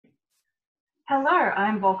Hello,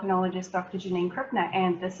 I'm volcanologist Dr. Janine Kripner,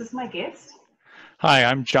 and this is my guest. Janine, Dr. Janine Kripner, and this is my guest. Hi,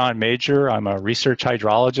 I'm Jon Major. I'm a research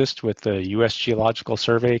hydrologist with the US Geological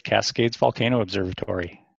Survey Cascades Volcano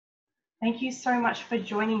Observatory. Thank you so much for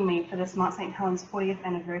joining me for this Mount St. Helens 40th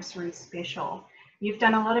anniversary special. You've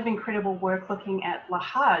done a lot of incredible work looking at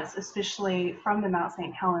lahars, especially from the Mount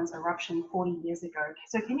St. Helens eruption 40 years ago.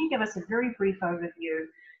 So can you give us a very brief overview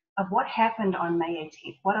of what happened on May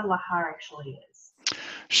 18th, what a lahar actually is?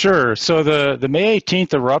 Sure. So the May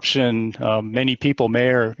 18th eruption, many people may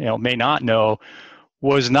or may not know,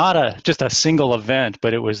 was not just a single event,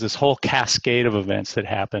 but it was this whole cascade of events that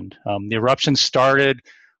happened. The eruption started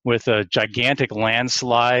with a gigantic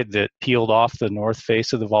landslide that peeled off the north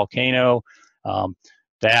face of the volcano.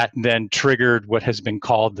 That then triggered what has been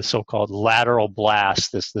called the so-called lateral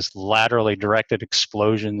blast, this laterally directed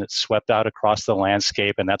explosion that swept out across the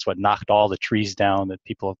landscape, and that's what knocked all the trees down that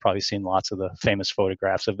people have probably seen lots of the famous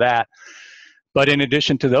photographs of that. But in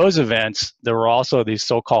addition to those events, there were also these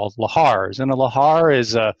so-called lahars. And a lahar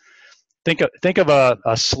is think of a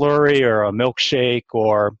slurry or a milkshake,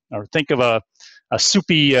 or think of a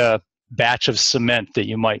soupy batch of cement that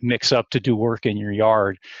you might mix up to do work in your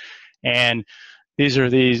yard. And a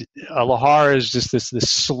lahar is just this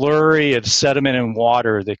slurry of sediment and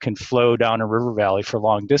water that can flow down a river valley for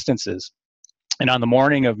long distances. And on the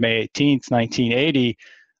morning of May 18th, 1980,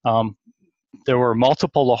 there were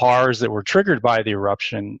multiple lahars that were triggered by the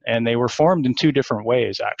eruption, and they were formed in two different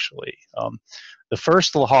ways, actually. The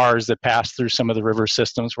first lahars that passed through some of the river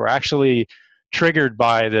systems were actually triggered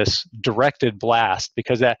by this directed blast,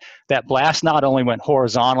 because that blast not only went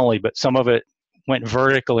horizontally, but some of it went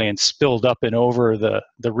vertically and spilled up and over the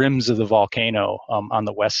rims of the volcano on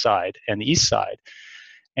the west side and the east side.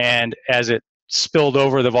 And as it spilled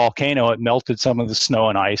over the volcano, it melted some of the snow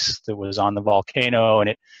and ice that was on the volcano, and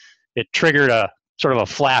it triggered a sort of a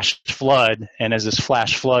flash flood. And as this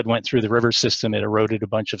flash flood went through the river system, it eroded a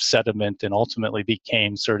bunch of sediment and ultimately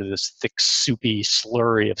became sort of this thick, soupy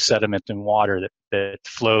slurry of sediment and water that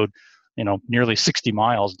flowed nearly 60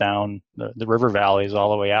 miles down the river valleys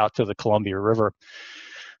all the way out to the Columbia River.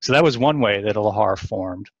 So that was one way that a lahar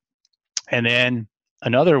formed. And then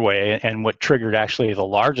another way, and what triggered actually the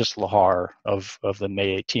largest lahar of the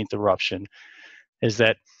May 18th eruption, is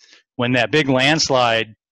that when that big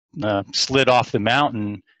landslide slid off the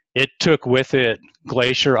mountain, it took with it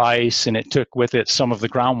glacier ice, and it took with it some of the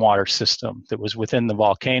groundwater system that was within the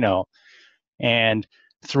volcano. And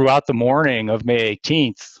throughout the morning of May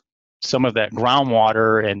 18th, some of that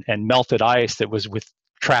groundwater and melted ice that was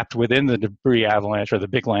trapped within the debris avalanche or the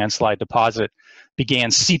big landslide deposit began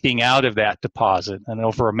seeping out of that deposit. And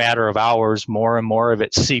over a matter of hours, more and more of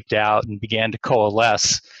it seeped out and began to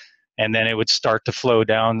coalesce. And then it would start to flow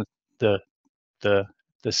down the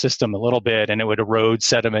system a little bit, and it would erode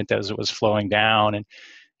sediment as it was flowing down. And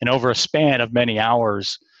over a span of many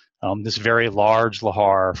hours, this very large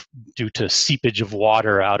lahar, due to seepage of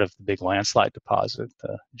water out of the big landslide deposit,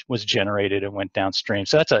 was generated and went downstream.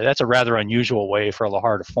 So that's a rather unusual way for a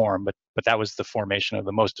lahar to form, but that was the formation of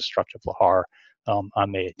the most destructive lahar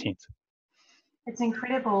on May 18th. It's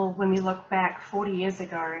incredible when we look back 40 years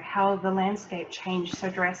ago how the landscape changed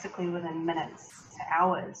so drastically within minutes to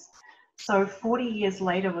hours. So 40 years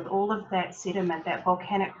later, with all of that sediment, that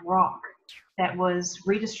volcanic rock that was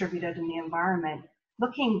redistributed in the environment,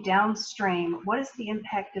 looking downstream, what is the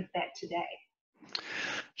impact of that today?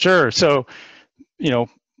 Sure. So, the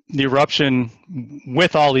eruption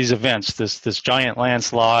with all these events, this giant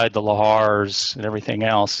landslide, the lahars, and everything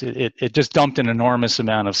else, it just dumped an enormous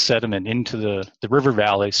amount of sediment into the river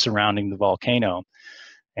valleys surrounding the volcano.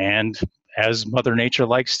 And as Mother Nature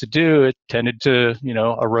likes to do, it tended to,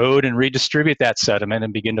 erode and redistribute that sediment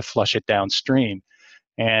and begin to flush it downstream.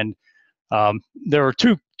 And there were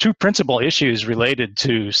two principal issues related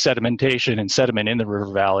to sedimentation and sediment in the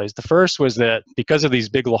river valleys. The first was that because of these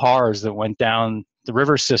big lahars that went down the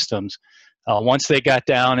river systems, once they got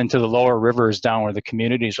down into the lower rivers, down where the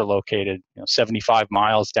communities are located, 75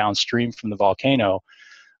 miles downstream from the volcano,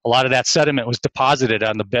 a lot of that sediment was deposited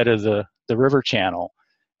on the bed of the river channel,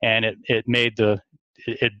 and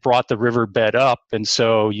it brought the river bed up, and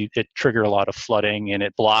so it triggered a lot of flooding, and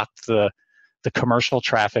it blocked the commercial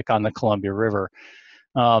traffic on the Columbia River.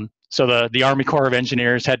 So the Army Corps of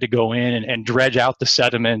Engineers had to go in and dredge out the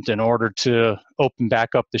sediment in order to open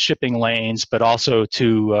back up the shipping lanes, but also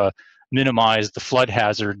to minimize the flood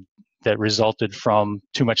hazard that resulted from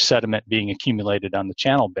too much sediment being accumulated on the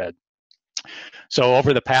channel bed. So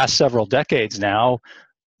over the past several decades now,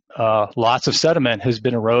 lots of sediment has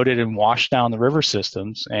been eroded and washed down the river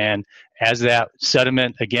systems. And as that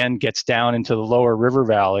sediment again gets down into the lower river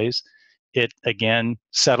valleys, it again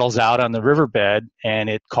settles out on the riverbed, and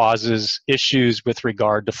it causes issues with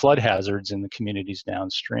regard to flood hazards in the communities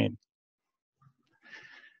downstream.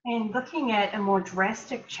 And looking at a more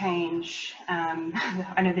drastic change,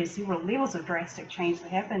 I know there's several levels of drastic change that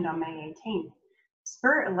happened on May 18th.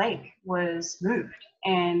 Spirit Lake was moved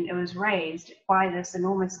and it was raised by this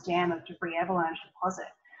enormous dam of debris avalanche deposit.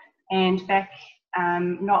 And back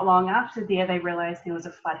not long after there, they realized there was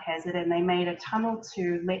a flood hazard and they made a tunnel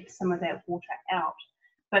to let some of that water out.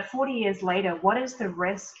 But 40 years later, what is the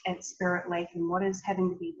risk at Spirit Lake and what is having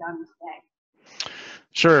to be done today?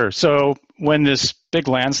 Sure. So when this big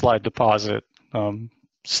landslide deposit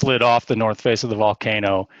slid off the north face of the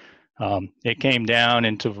volcano, it came down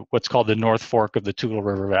into what's called the North Fork of the Toutle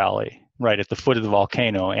River Valley, right at the foot of the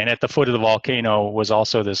volcano. And at the foot of the volcano was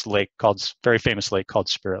also this lake called, very famous lake called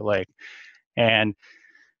Spirit Lake. And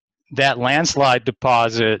that landslide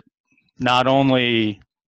deposit not only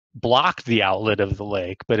blocked the outlet of the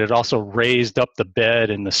lake, but it also raised up the bed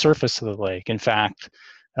and the surface of the lake. In fact,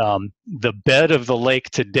 the bed of the lake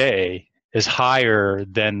today is higher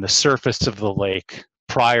than the surface of the lake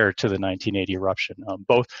prior to the 1980 eruption.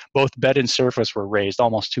 Both bed and surface were raised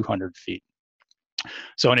almost 200 feet.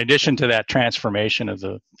 So in addition to that transformation of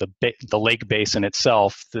the lake basin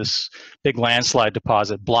itself, this big landslide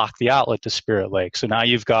deposit blocked the outlet to Spirit Lake. So now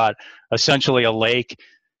you've got essentially a lake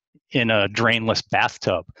in a drainless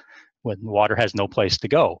bathtub when water has no place to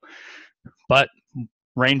go. But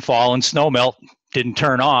rainfall and snowmelt didn't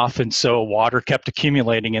turn off, and so water kept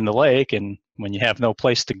accumulating in the lake, and when you have no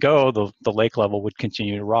place to go, the lake level would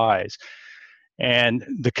continue to rise. And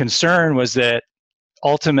the concern was that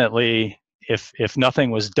ultimately, if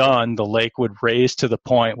nothing was done, the lake would raise to the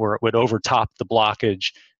point where it would overtop the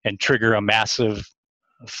blockage and trigger a massive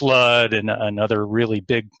flood and another really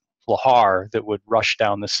big lahar that would rush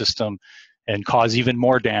down the system and cause even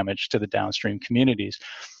more damage to the downstream communities.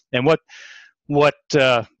 And what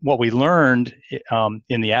we learned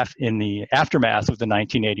in the aftermath of the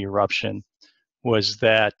 1980 eruption was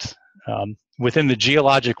that within the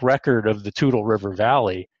geologic record of the Toutle River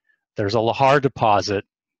Valley, there's a lahar deposit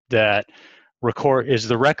that is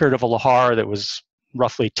the record of a lahar that was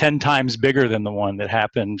roughly 10 times bigger than the one that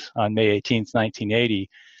happened on May 18th, 1980.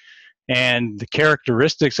 And the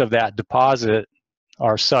characteristics of that deposit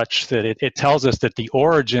are such that it tells us that the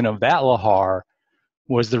origin of that lahar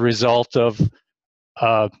was the result of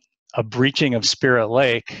a breaching of Spirit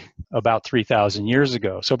Lake about 3,000 years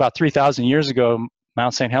ago. So about 3,000 years ago,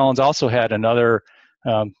 Mount St. Helens also had another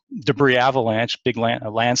debris avalanche, big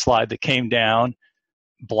landslide that came down,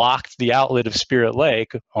 blocked the outlet of Spirit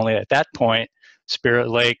Lake. Only at that point, Spirit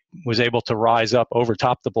Lake was able to rise up over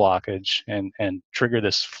top the blockage and trigger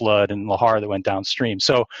this flood and lahar that went downstream.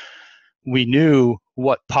 So we knew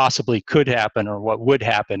what possibly could happen or what would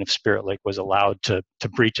happen if Spirit Lake was allowed to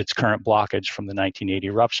breach its current blockage from the 1980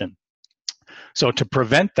 eruption. So to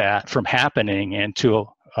prevent that from happening and to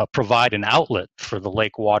provide an outlet for the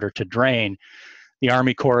lake water to drain, the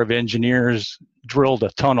Army Corps of Engineers bored a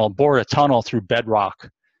tunnel through bedrock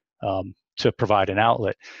to provide an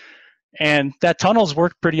outlet. And that tunnel's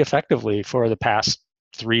worked pretty effectively for the past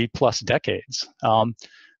 3+ decades.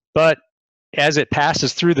 But as it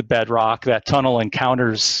passes through the bedrock, that tunnel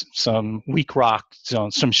encounters some weak rock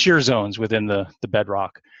zones, some shear zones within the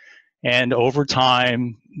bedrock. And over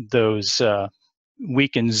time, those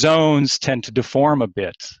weakened zones tend to deform a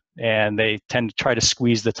bit, and they tend to try to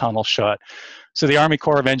squeeze the tunnel shut. So the Army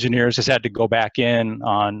Corps of Engineers has had to go back in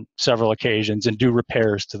on several occasions and do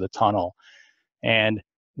repairs to the tunnel. And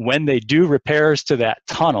when they do repairs to that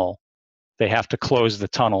tunnel, they have to close the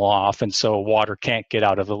tunnel off, and so water can't get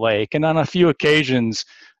out of the lake. And on a few occasions,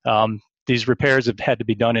 these repairs have had to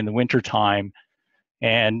be done in the wintertime,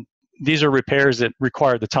 and these are repairs that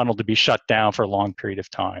require the tunnel to be shut down for a long period of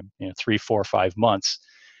time, 3, 4, 5 months.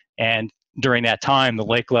 And during that time, the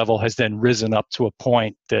lake level has then risen up to a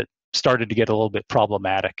point that started to get a little bit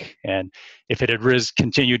problematic. And if it had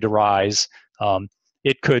continued to rise,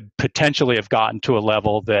 it could potentially have gotten to a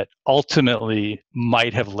level that ultimately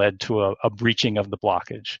might have led to a breaching of the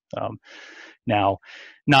blockage. Now,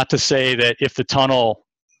 not to say that if the tunnel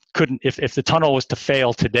if the tunnel was to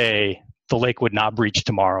fail today, the lake would not breach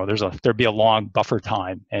tomorrow. There'd be a long buffer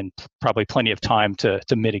time and probably plenty of time to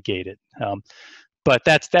mitigate it. But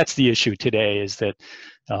that's the issue today, is that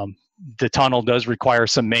the tunnel does require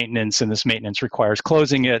some maintenance, and this maintenance requires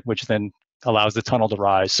closing it, which then allows the tunnel to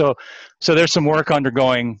rise. So there's some work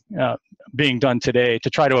being done today to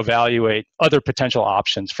try to evaluate other potential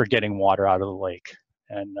options for getting water out of the lake.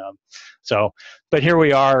 And but here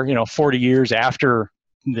we are, 40 years after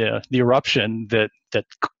the eruption that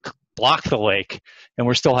block the lake, and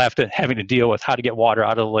we're still having to deal with how to get water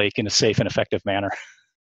out of the lake in a safe and effective manner.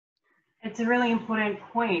 It's a really important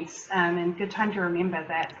point, and good time to remember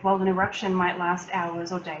that while an eruption might last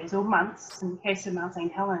hours or days or months, in the case of Mount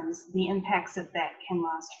St. Helens, the impacts of that can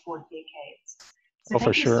last for decades. So for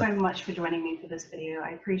thank you sure. so much for joining me for this video. I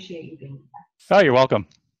appreciate you being here. Oh, you're welcome.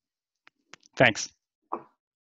 Thanks.